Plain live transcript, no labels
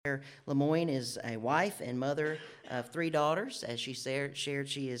Lemoyne is a wife and mother of 3 daughters. As she shared,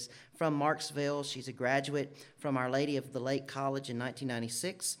 she is from Marksville. She's a graduate from Our Lady of the Lake College in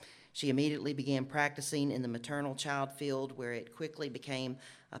 1996. She immediately began practicing in the maternal child field, where it quickly became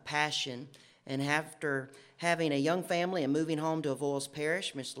a passion. And after having a young family and moving home to Avoyelles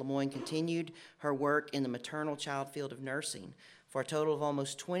Parish, Ms. Lemoyne continued her work in the maternal child field of nursing. For a total of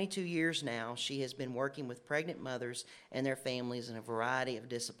almost 22 years now, she has been working with pregnant mothers and their families in a variety of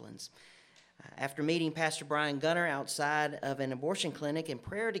disciplines. After meeting Pastor Brian Gunner outside of an abortion clinic in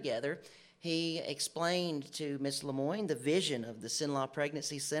prayer together, he explained to Ms. Lemoyne the vision of the Cenla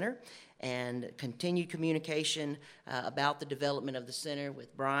Pregnancy Center, and continued communication about the development of the center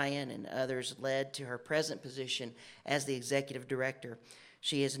with Brian and others led to her present position as the executive director.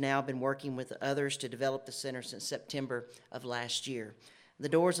 She has now been working with others to develop the center since September of last year. The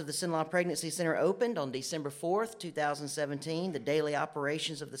doors of the Cenla Pregnancy Center opened on December 4th, 2017. The daily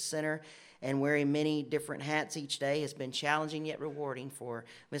operations of the center and wearing many different hats each day has been challenging yet rewarding for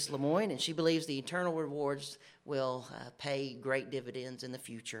Ms. Lemoyne, and she believes the eternal rewards will pay great dividends in the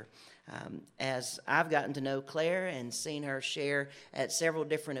future. As I've gotten to know Claire and seen her share at several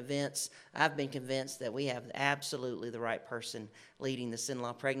different events, I've been convinced that we have absolutely the right person leading the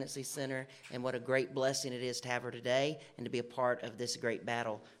Cenla Pregnancy Center, and what a great blessing it is to have her today and to be a part of this great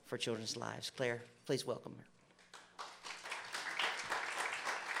battle for children's lives. Claire, please welcome her.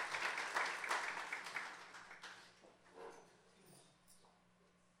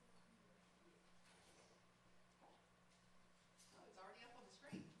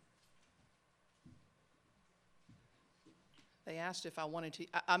 They asked if I wanted to.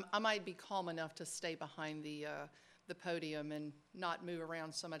 I might be calm enough to stay behind the podium and not move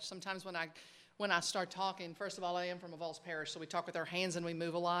around so much. Sometimes when I start talking, first of all, I am from Avoyelles Parish, so we talk with our hands and we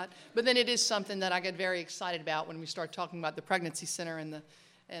move a lot. But then it is something that I get very excited about when we start talking about the pregnancy center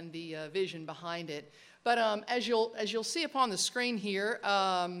and the vision behind it. But as you'll see upon the screen here,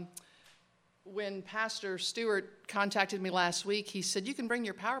 when Pastor Stewart contacted me last week, he said, "You can bring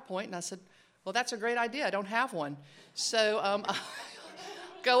your PowerPoint," and I said, "Well, that's a great idea. I don't have one." So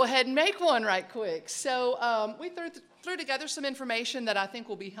go ahead and make one right quick. So we threw together some information that I think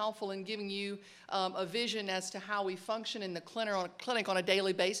will be helpful in giving you a vision as to how we function in the clinic on a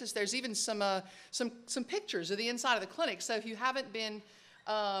daily basis. There's even some pictures of the inside of the clinic. So if you haven't been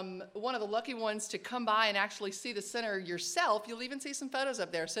one of the lucky ones to come by and actually see the center yourself, you'll even see some photos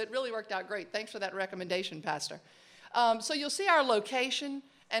up there. So it really worked out great. Thanks for that recommendation, Pastor. So you'll see our location.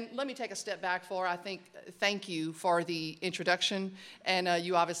 And let me take a step back thank you for the introduction. And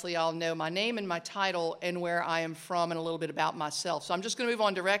you obviously all know my name and my title and where I am from and a little bit about myself. So I'm just going to move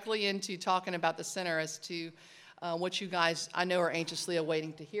on directly into talking about the center as to what you guys, I know, are anxiously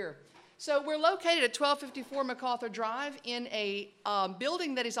awaiting to hear. So we're located at 1254 MacArthur Drive in a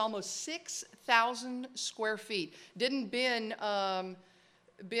building that is almost 6,000 square feet. Didn't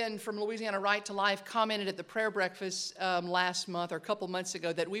Ben from Louisiana Right to Life commented at the prayer breakfast last month or a couple months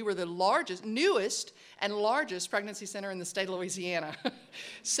ago that we were the newest and largest pregnancy center in the state of Louisiana.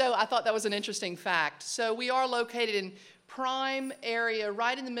 So I thought that was an interesting fact. So we are located in prime area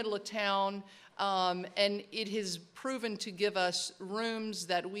right in the middle of town, and it has proven to give us rooms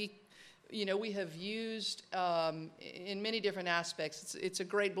that we have used in many different aspects. It's a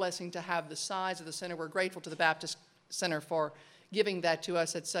great blessing to have the size of the center. We're grateful to the Baptist Center for giving that to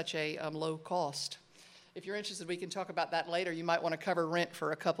us at such a low cost. If you're interested, we can talk about that later. You might want to cover rent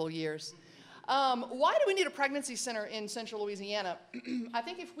for a couple years. Why do we need a pregnancy center in central Louisiana? I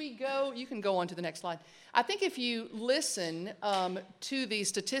think if we go, you can go on to the next slide. I think if you listen to the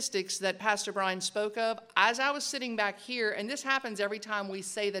statistics that Pastor Brian spoke of, as I was sitting back here, and this happens every time we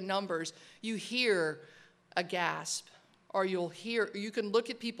say the numbers, you hear a gasp, or you can look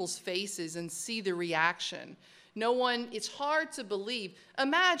at people's faces and see the reaction. It's hard to believe.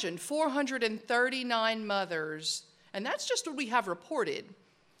 Imagine 439 mothers, and that's just what we have reported.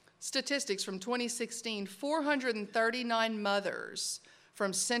 Statistics from 2016, 439 mothers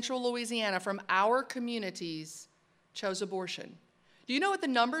from central Louisiana, from our communities, chose abortion. Do you know what the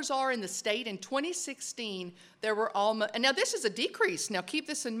numbers are in the state? In 2016, there were almost, and now this is a decrease, now keep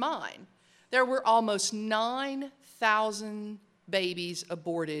this in mind, there were almost 9,000 babies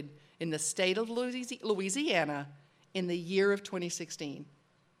aborted in the state of Louisiana in the year of 2016.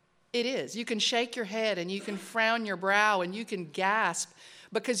 It is. You can shake your head and you can frown your brow and you can gasp,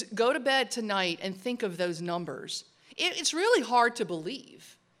 because go to bed tonight and think of those numbers. It's really hard to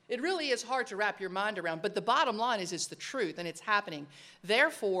believe. It really is hard to wrap your mind around, but the bottom line is it's the truth and it's happening.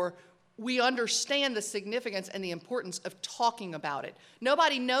 Therefore, we understand the significance and the importance of talking about it.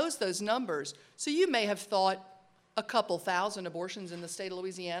 Nobody knows those numbers, so you may have thought, a couple thousand abortions in the state of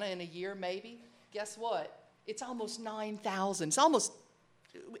Louisiana in a year, maybe. Guess what? It's almost 9,000.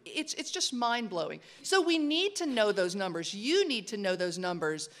 It's just mind-blowing. So we need to know those numbers. You need to know those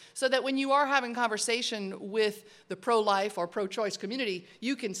numbers so that when you are having conversation with the pro-life or pro-choice community,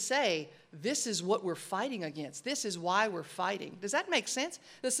 you can say, this is what we're fighting against. This is why we're fighting. Does that make sense?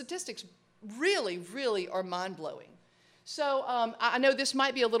 The statistics really, really are mind-blowing. So I know this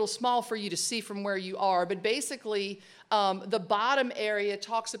might be a little small for you to see from where you are, but basically the bottom area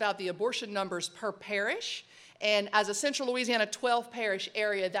talks about the abortion numbers per parish. And as a Central Louisiana 12 parish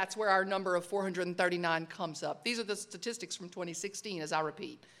area, that's where our number of 439 comes up. These are the statistics from 2016, as I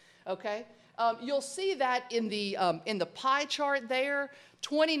repeat. Okay? You'll see that in the pie chart there,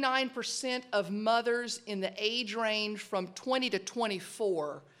 29% of mothers in the age range from 20 to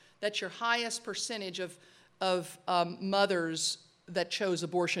 24. That's your highest percentage of mothers that chose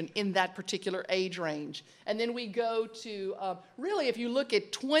abortion in that particular age range. And then we go to, really, if you look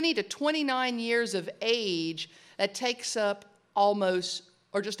at 20 to 29 years of age, that takes up almost,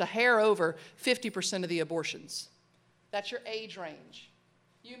 or just a hair over, 50% of the abortions. That's your age range.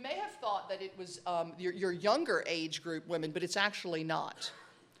 You may have thought that it was your younger age group women, but it's actually not,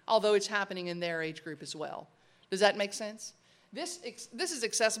 although it's happening in their age group as well. Does that make sense? This is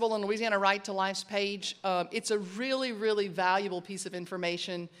accessible on Louisiana Right to Life's page. It's a really, really valuable piece of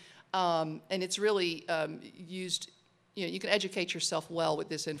information, and it's really used, you can educate yourself well with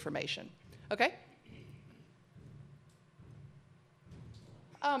this information. Okay?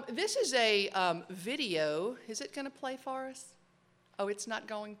 This is a video. Is it going to play for us? Oh, it's not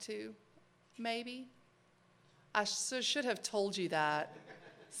going to? Maybe? I should have told you that.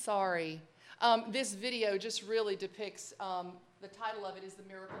 Sorry. This video just really depicts, the title of it is The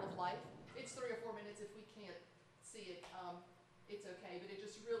Miracle of Life. It's 3 or 4 minutes. If we can't see it, it's okay, but it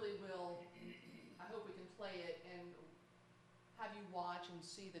just really will, I hope we can play it and have you watch and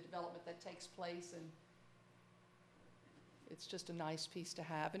see the development that takes place, and it's just a nice piece to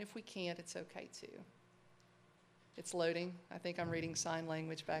have. And if we can't, it's okay too. It's loading. I think I'm reading sign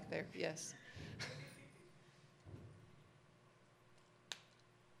language back there. Yes.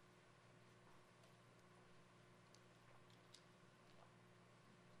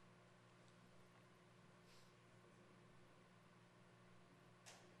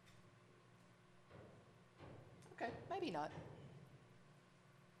 Okay, maybe not.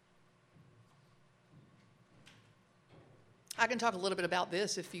 I can talk a little bit about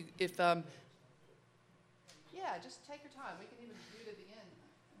this yeah, just take your time. We can even do it at the end.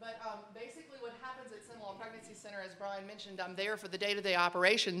 But basically what happens at Central Law Pregnancy Center, as Brian mentioned, I'm there for the day-to-day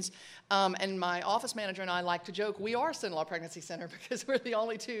operations, and my office manager and I like to joke, we are Central Law Pregnancy Center because we're the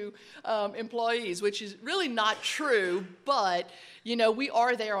only two employees, which is really not true, but, we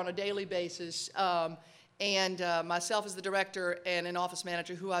are there on a daily basis. And myself as the director and an office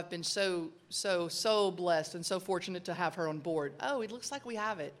manager who I've been so blessed and so fortunate to have her on board. Oh, it looks like we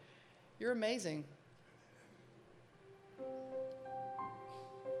have it. You're amazing.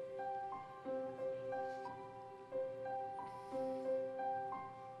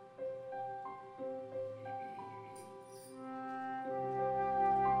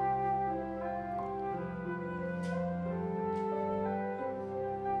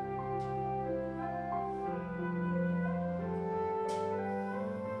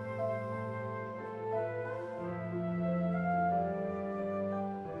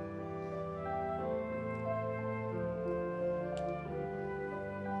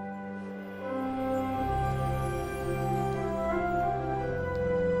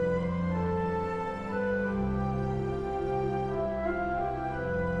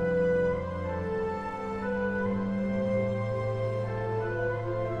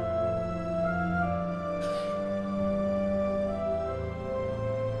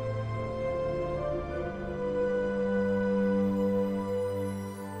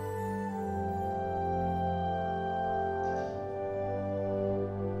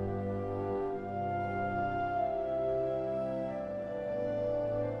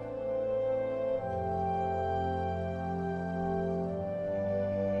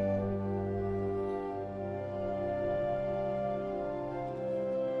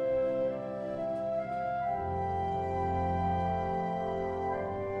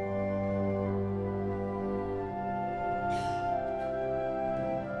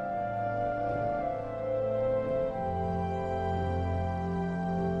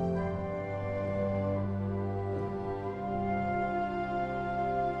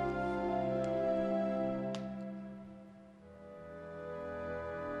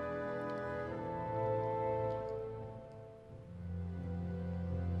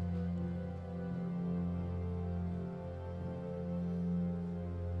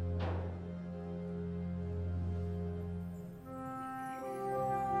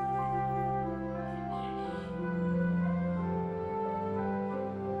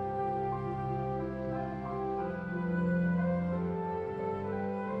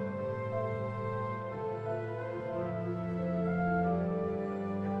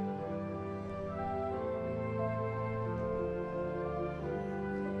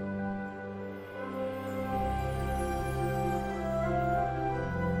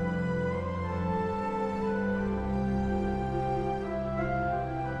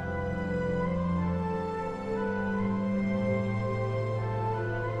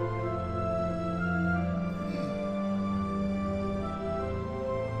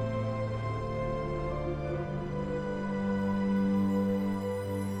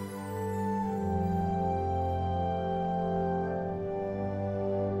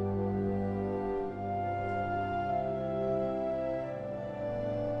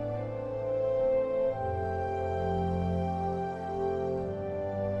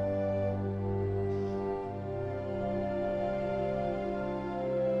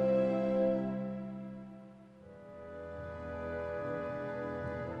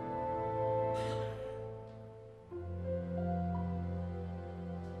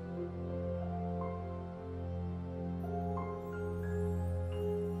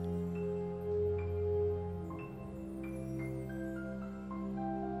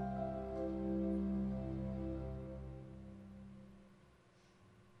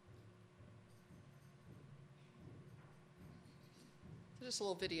 just a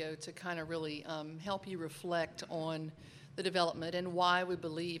little video to kind of really help you reflect on the development and why we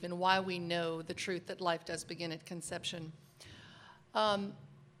believe and why we know the truth that life does begin at conception. The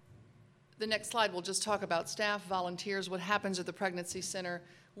next slide will just talk about staff, volunteers, what happens at the pregnancy center.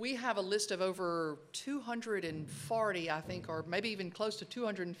 We have a list of over 240, I think, or maybe even close to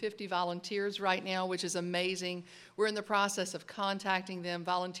 250 volunteers right now, which is amazing. We're in the process of contacting them.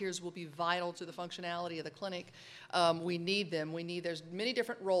 Volunteers will be vital to the functionality of the clinic. We need them. There's many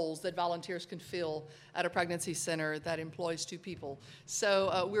different roles that volunteers can fill at a pregnancy center that employs 2 people.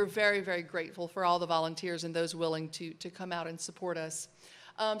 So we're very, very grateful for all the volunteers and those willing to come out and support us.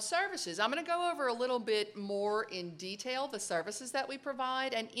 Services. I'm going to go over a little bit more in detail the services that we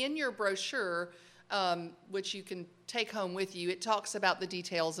provide, and in your brochure, which you can take home with you, it talks about the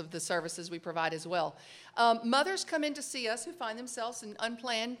details of the services we provide as well. Mothers come in to see us who find themselves in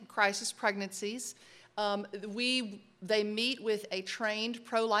unplanned crisis pregnancies. They meet with a trained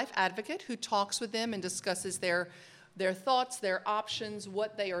pro-life advocate who talks with them and discusses their thoughts, their options,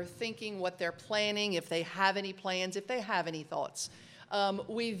 what they are thinking, what they're planning, if they have any plans, if they have any thoughts.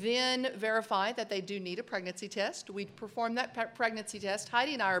 We then verify that they do need a pregnancy test. We perform that pregnancy test.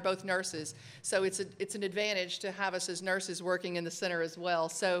 Heidi and I are both nurses, so it's an advantage to have us as nurses working in the center as well.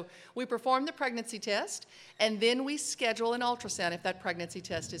 So we perform the pregnancy test, and then we schedule an ultrasound if that pregnancy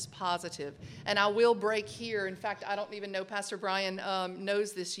test is positive. And I will break here. In fact, I don't even know Pastor Brian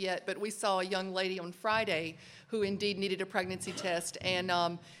knows this yet, but we saw a young lady on Friday who indeed needed a pregnancy test,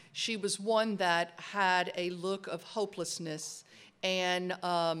 and she was one that had a look of hopelessness. And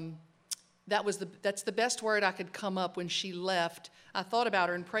that's the best word I could come up when she left. I thought about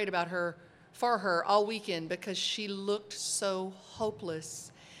her and prayed about her for her all weekend because she looked so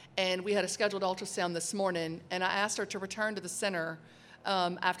hopeless. And we had a scheduled ultrasound this morning, and I asked her to return to the center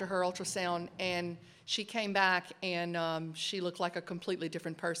after her ultrasound, and she came back, and she looked like a completely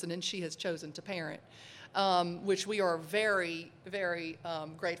different person, and she has chosen to parent, which we are very, very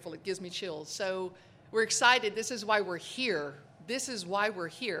grateful. It gives me chills. So we're excited. This is why we're here. This is why we're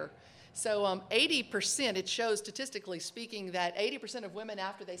here. So 80%, it shows statistically speaking that 80% of women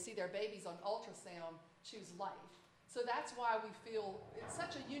after they see their babies on ultrasound choose life. So that's why we feel it's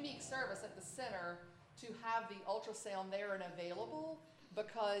such a unique service at the center to have the ultrasound there and available,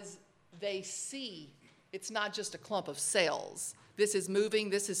 because they see it's not just a clump of cells. This is moving,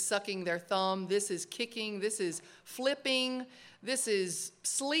 this is sucking their thumb, this is kicking, this is flipping, this is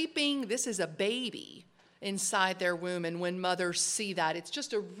sleeping, this is a baby inside their womb. And when mothers see that, it's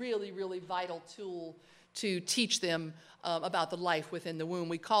just a really, really vital tool to teach them about the life within the womb.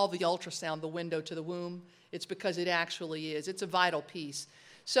 We call the ultrasound the window to the womb. It's because it actually is. It's a vital piece.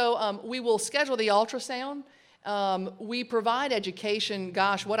 So we will schedule the ultrasound. We provide education.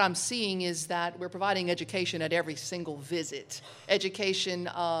 Gosh, what I'm seeing is that we're providing education at every single visit. Education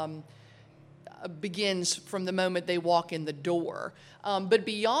begins from the moment they walk in the door. But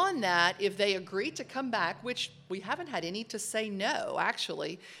beyond that, if they agree to come back, which we haven't had any to say no,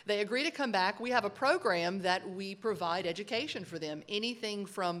 actually, they agree to come back, we have a program that we provide education for them. Anything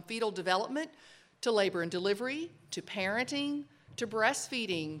from fetal development to labor and delivery, to parenting, to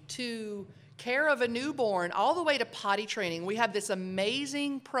breastfeeding, to care of a newborn, all the way to potty training. We have this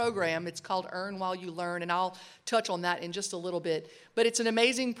amazing program. It's called Earn While You Learn, and I'll touch on that in just a little bit. But it's an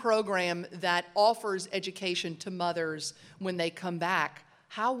amazing program that offers education to mothers when they come back.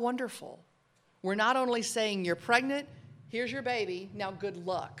 How wonderful. We're not only saying you're pregnant, here's your baby, now good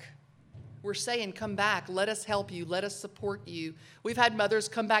luck. We're saying come back, let us help you, let us support you. We've had mothers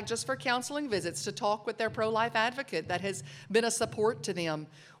come back just for counseling visits to talk with their pro-life advocate. That has been a support to them.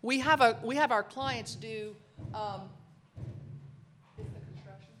 We have our clients do, is the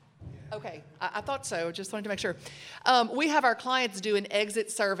construction? Okay, I thought so, just wanted to make sure. We have our clients do an exit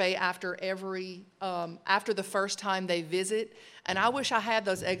survey after after the first time they visit, and I wish I had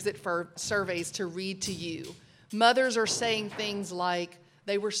those exit surveys to read to you. Mothers are saying things like,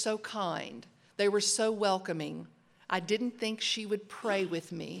 they were so kind. They were so welcoming. I didn't think she would pray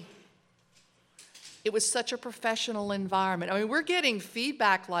with me. It was such a professional environment. I mean, we're getting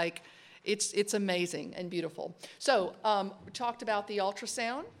feedback like it's amazing and beautiful. So we talked about the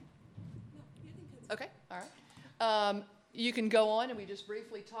ultrasound. Okay, all right. You can go on, and we just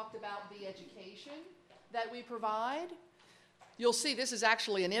briefly talked about the education that we provide. You'll see this is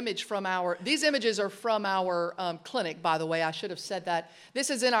actually an image from these images are from our clinic, by the way. I should have said that.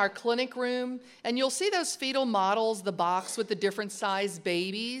 This is in our clinic room, and you'll see those fetal models, the box with the different sized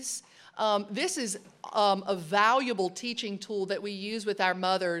babies. This is a valuable teaching tool that we use with our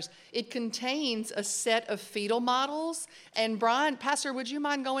mothers. It contains a set of fetal models. And Brian, Pastor, would you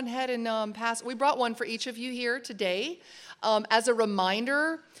mind going ahead and pass? We brought one for each of you here today as a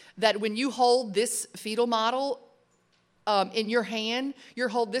reminder that when you hold this fetal model in your hand,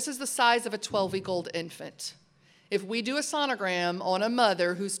 this is the size of a 12-week-old infant. If we do a sonogram on a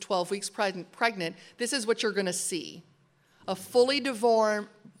mother who's 12 weeks pregnant, this is what you're going to see. A fully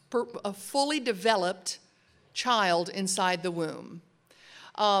developed child inside the womb.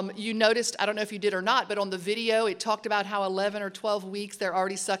 You noticed, I don't know if you did or not, but on the video it talked about how 11 or 12 weeks they're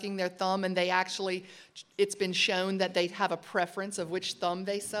already sucking their thumb, and it's been shown that they have a preference of which thumb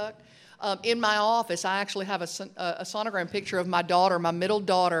they suck. In my office, I actually have a sonogram picture of my daughter, my middle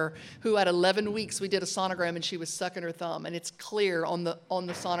daughter, who at 11 weeks we did a sonogram and she was sucking her thumb, and it's clear on the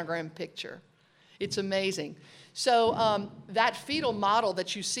sonogram picture. It's amazing. So that fetal model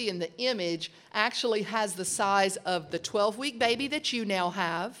that you see in the image actually has the size of the 12-week baby that you now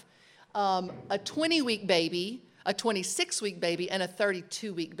have, a 20-week baby, a 26-week baby, and a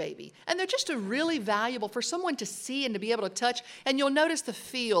 32-week baby. And they're just really valuable for someone to see and to be able to touch. And you'll notice the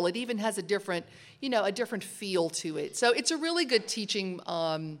feel. It even has a different feel to it. So it's a really good teaching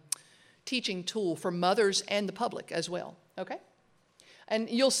tool for mothers and the public as well. Okay? And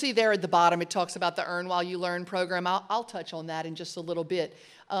you'll see there at the bottom, it talks about the Earn While You Learn program. I'll touch on that in just a little bit.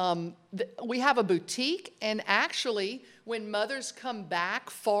 We have a boutique, and actually, when mothers come back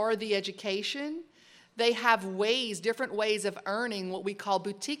for the education, they have different ways of earning what we call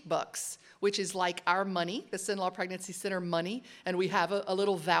boutique bucks, which is like our money, the Sin-Law Pregnancy Center money, and we have a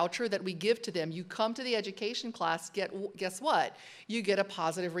little voucher that we give to them. You come to the education class, guess what? You get a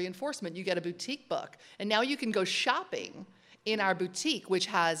positive reinforcement. You get a boutique buck. And now you can go shopping in our boutique, which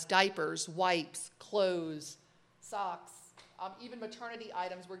has diapers, wipes, clothes, socks, even maternity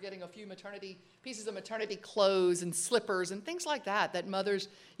items. We're getting a few pieces of maternity clothes and slippers and things like that mothers,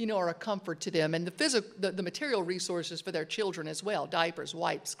 are a comfort to them. And the material resources for their children as well, diapers,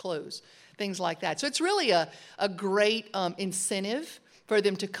 wipes, clothes, things like that. So it's really a great incentive for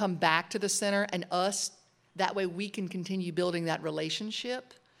them to come back to the center, and us, that way we can continue building that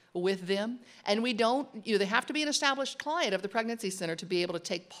relationship with them. And we don't, they have to be an established client of the Pregnancy Center to be able to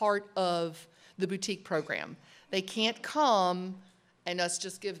take part of the boutique program. They can't come and us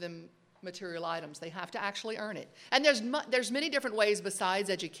just give them material items. They have to actually earn it. And there's many different ways besides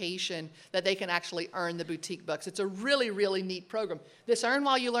education that they can actually earn the boutique bucks. It's a really, really neat program. This Earn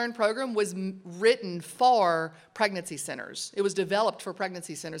While You Learn program was written for pregnancy centers. It was developed for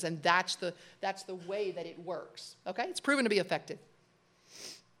pregnancy centers, and that's the way that it works. Okay? It's proven to be effective.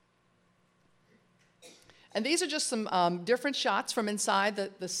 And these are just some different shots from inside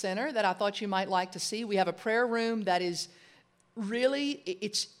the center that I thought you might like to see. We have a prayer room that is really,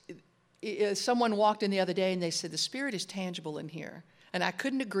 someone walked in the other day and they said, the Spirit is tangible in here. And I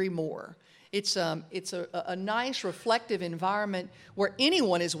couldn't agree more. It's a nice, reflective environment where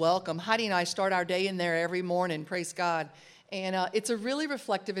anyone is welcome. Heidi and I start our day in there every morning, praise God. And it's a really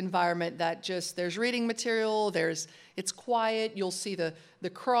reflective environment that there's reading material, it's quiet, you'll see the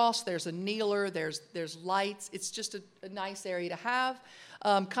cross, there's a kneeler, there's lights. It's just a nice area to have.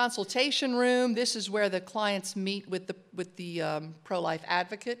 Consultation room, this is where the clients meet with the pro-life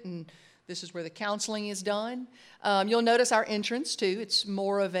advocate, and this is where the counseling is done. You'll notice our entrance too. It's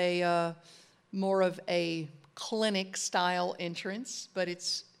more of a clinic-style entrance, but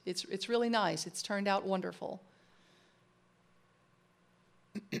it's really nice. It's turned out wonderful.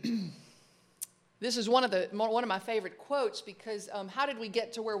 This is one of my favorite quotes because how did we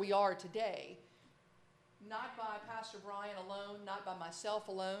get to where we are today? Not by Pastor Brian alone, not by myself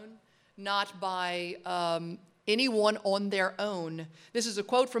alone, not by anyone on their own. This is a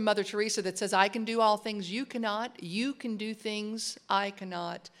quote from Mother Teresa that says, I can do all things you cannot, you can do things I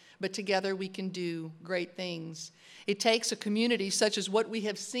cannot, but together we can do great things. It takes a community such as what we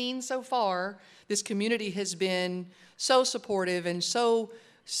have seen so far. This community has been so supportive and so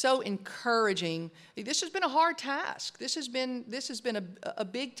encouraging. This has been a hard task. This has been a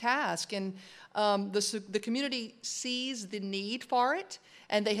big task, and the community sees the need for it,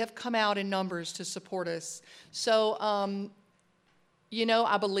 and they have come out in numbers to support us. So, I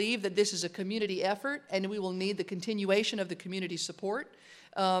believe that this is a community effort, and we will need the continuation of the community support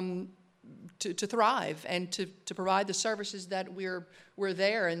to thrive and to provide the services that we're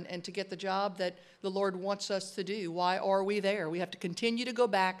there and to get the job that the Lord wants us to do. Why are we there? We have to continue to go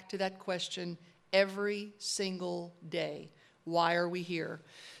back to that question every single day. Why are we here?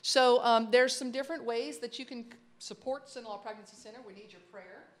 So there's some different ways that you can support Sin-Law Pregnancy Center. We need your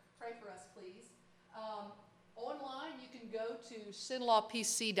prayer. Pray for us, please. Online, you can go to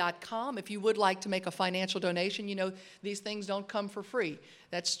sinlawpc.com if you would like to make a financial donation. You know, these things don't come for free.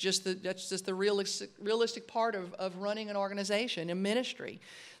 That's just the realistic part of running an organization, a ministry.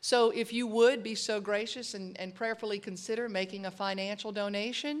 So if you would be so gracious and prayerfully consider making a financial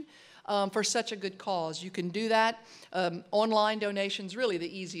donation for such a good cause, you can do that. Online donation's really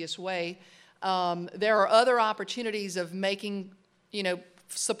the easiest way. There are other opportunities of making,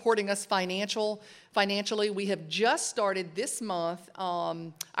 supporting us financially. We have just started this month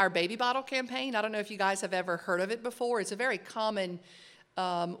our baby bottle campaign. I don't know if you guys have ever heard of it before. It's a very common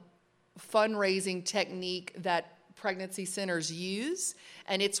fundraising technique that pregnancy centers use,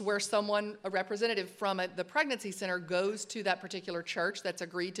 and it's where a representative from the pregnancy center goes to that particular church that's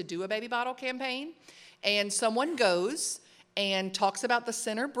agreed to do a baby bottle campaign, and someone goes and talks about the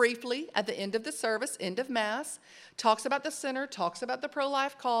center briefly at the end of the service, end of Mass, talks about the center, talks about the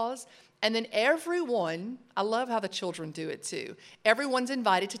pro-life cause, and then everyone, I love how the children do it too, everyone's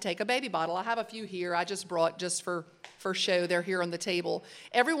invited to take a baby bottle. I have a few here I just brought just for show. They're here on the table.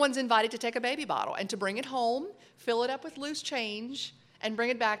 Everyone's invited to take a baby bottle and to bring it home, fill it up with loose change, and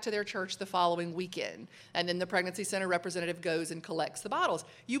bring it back to their church the following weekend. And then the pregnancy center representative goes and collects the bottles.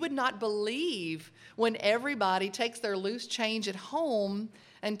 You would not believe when everybody takes their loose change at home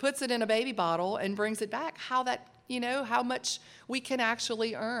and puts it in a baby bottle and brings it back, how that, how much we can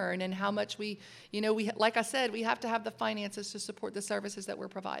actually earn and how much we, like I said, we have to have the finances to support the services that we're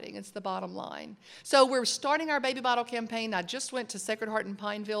providing. It's the bottom line. So we're starting our baby bottle campaign. I just went to Sacred Heart in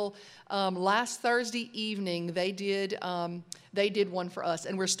Pineville last Thursday evening. They did one for us,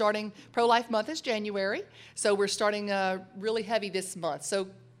 and we're starting. Pro-Life Month is January, so we're starting really heavy this month. So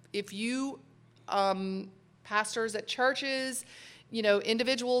if you pastors at churches,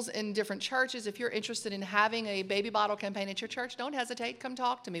 individuals in different churches, if you're interested in having a baby bottle campaign at your church, don't hesitate. Come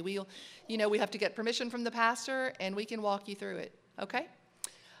talk to me. We have to get permission from the pastor, and we can walk you through it. Okay?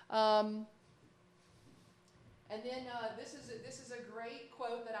 And then this is a great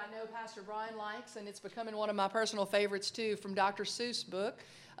quote that I know Pastor Brian likes, and it's becoming one of my personal favorites too, from Dr. Seuss' book.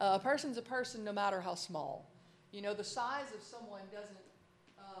 A person's a person no matter how small. The size of someone doesn't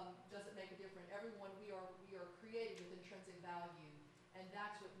make a difference. Everyone, we are created with intrinsic value. And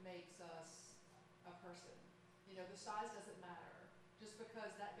that's what makes us a person. The size doesn't matter. Just because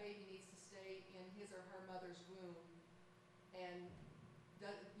that baby needs to stay in his or her mother's womb and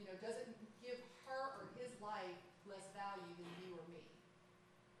doesn't give her or his life less value than you or me.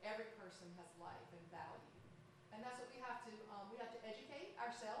 Every person has life and value. And that's what we have to educate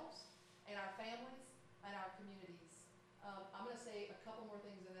ourselves and our families and our communities. I'm going to say a couple more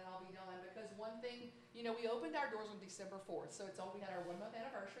things and then I'll be done, because one thing, we opened our doors on December 4th, so we had our 1-month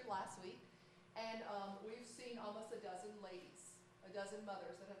anniversary last week, and we've seen almost a dozen ladies, a dozen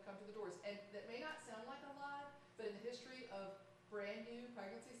mothers that have come to the doors, and that may not sound like a lot, but in the history of brand new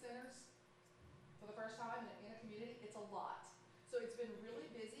pregnancy centers, for the first time in a community, it's a lot. So it's been really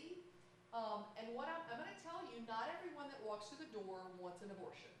busy, and what I'm going to tell you, not everyone that walks through the door wants an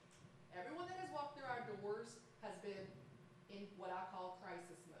abortion. Everyone that has walked through our doors has been in what I call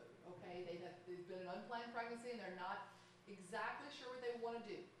crisis mode, okay? They've been an unplanned pregnancy and they're not exactly sure what they want to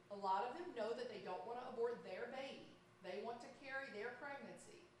do. A lot of them know that they don't want to abort their baby. They want to carry their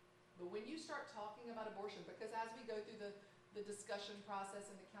pregnancy. But when you start talking about abortion, because as we go through the discussion process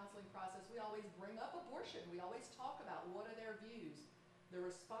and the counseling process, we always bring up abortion. We always talk about what are their views. The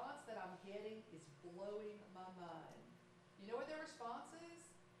response that I'm getting is blowing my mind. You know what their response is?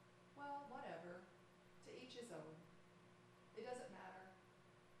 Well, whatever. To each his own. It doesn't matter.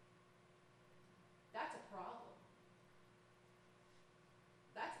 That's a problem.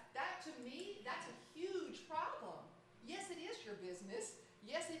 That to me, that's a huge problem. Yes, it is your business.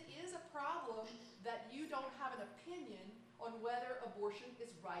 Yes, it is a problem that you don't have an opinion on whether abortion is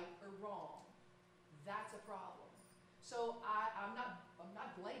right or wrong. That's a problem. So I'm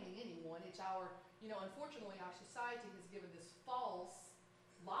not blaming anyone. It's unfortunately our society has given this false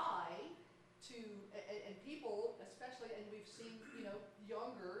lie to, and people especially, and we've seen,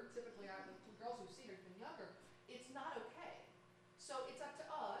 younger, typically the girls we've seen have been younger, it's not okay. So it's up to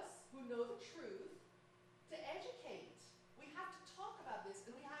us who know the truth to educate. We have to talk about this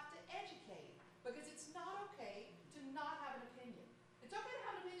and we have to educate, because it's not okay to not have an opinion. It's okay to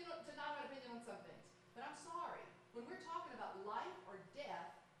have an opinion, to not have an opinion on some things, but I'm sorry, when we're talking about life or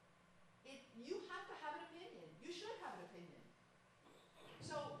death, you have to have an opinion. You should have an opinion.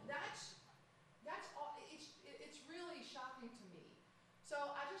 So that's all. It's really shocking to me. So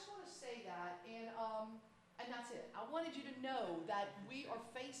I just want to say that, and that's it. I wanted you to know that we are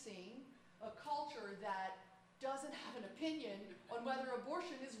facing a culture that doesn't have an opinion on whether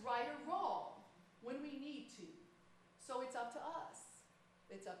abortion is right or wrong. when we need to. So it's up to us.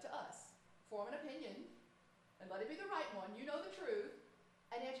 It's up to us. Form an opinion, and let it be the right one. You know the truth,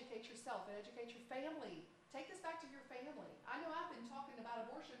 and educate yourself and educate your family. Take this back to your family. I know I've been talking about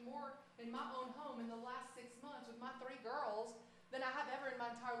abortion more in my own home in the last 6 months with my 3 girls than I have ever in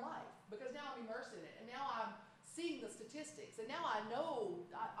my entire life, because now I'm immersed in it, and now I'm seeing the statistics, and now I know,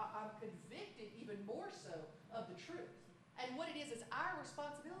 I'm convicted even more so of the truth. And what it is our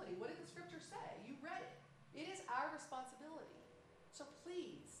responsibility. What did the scripture say? You read it. It is our responsibility. So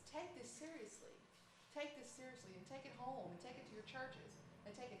please, take this seriously. Take this seriously, and take it home, and take it to your churches,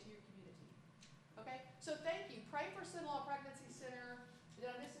 and take it to your community. Okay? So thank you. Pray for Sin-Law Pregnancy Center. Did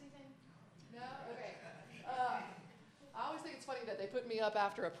I miss anything? No? Okay. I always think it's funny that they put me up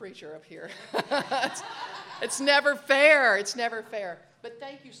after a preacher up here. It's never fair. It's never fair. But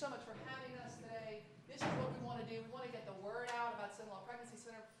thank you so much for having us today. This is what we want to do. We want to get the word out about Sin-Law Pregnancy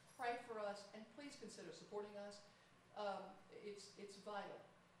Center. Pray for us, and please consider supporting us. It's vital.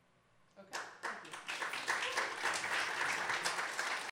 Okay?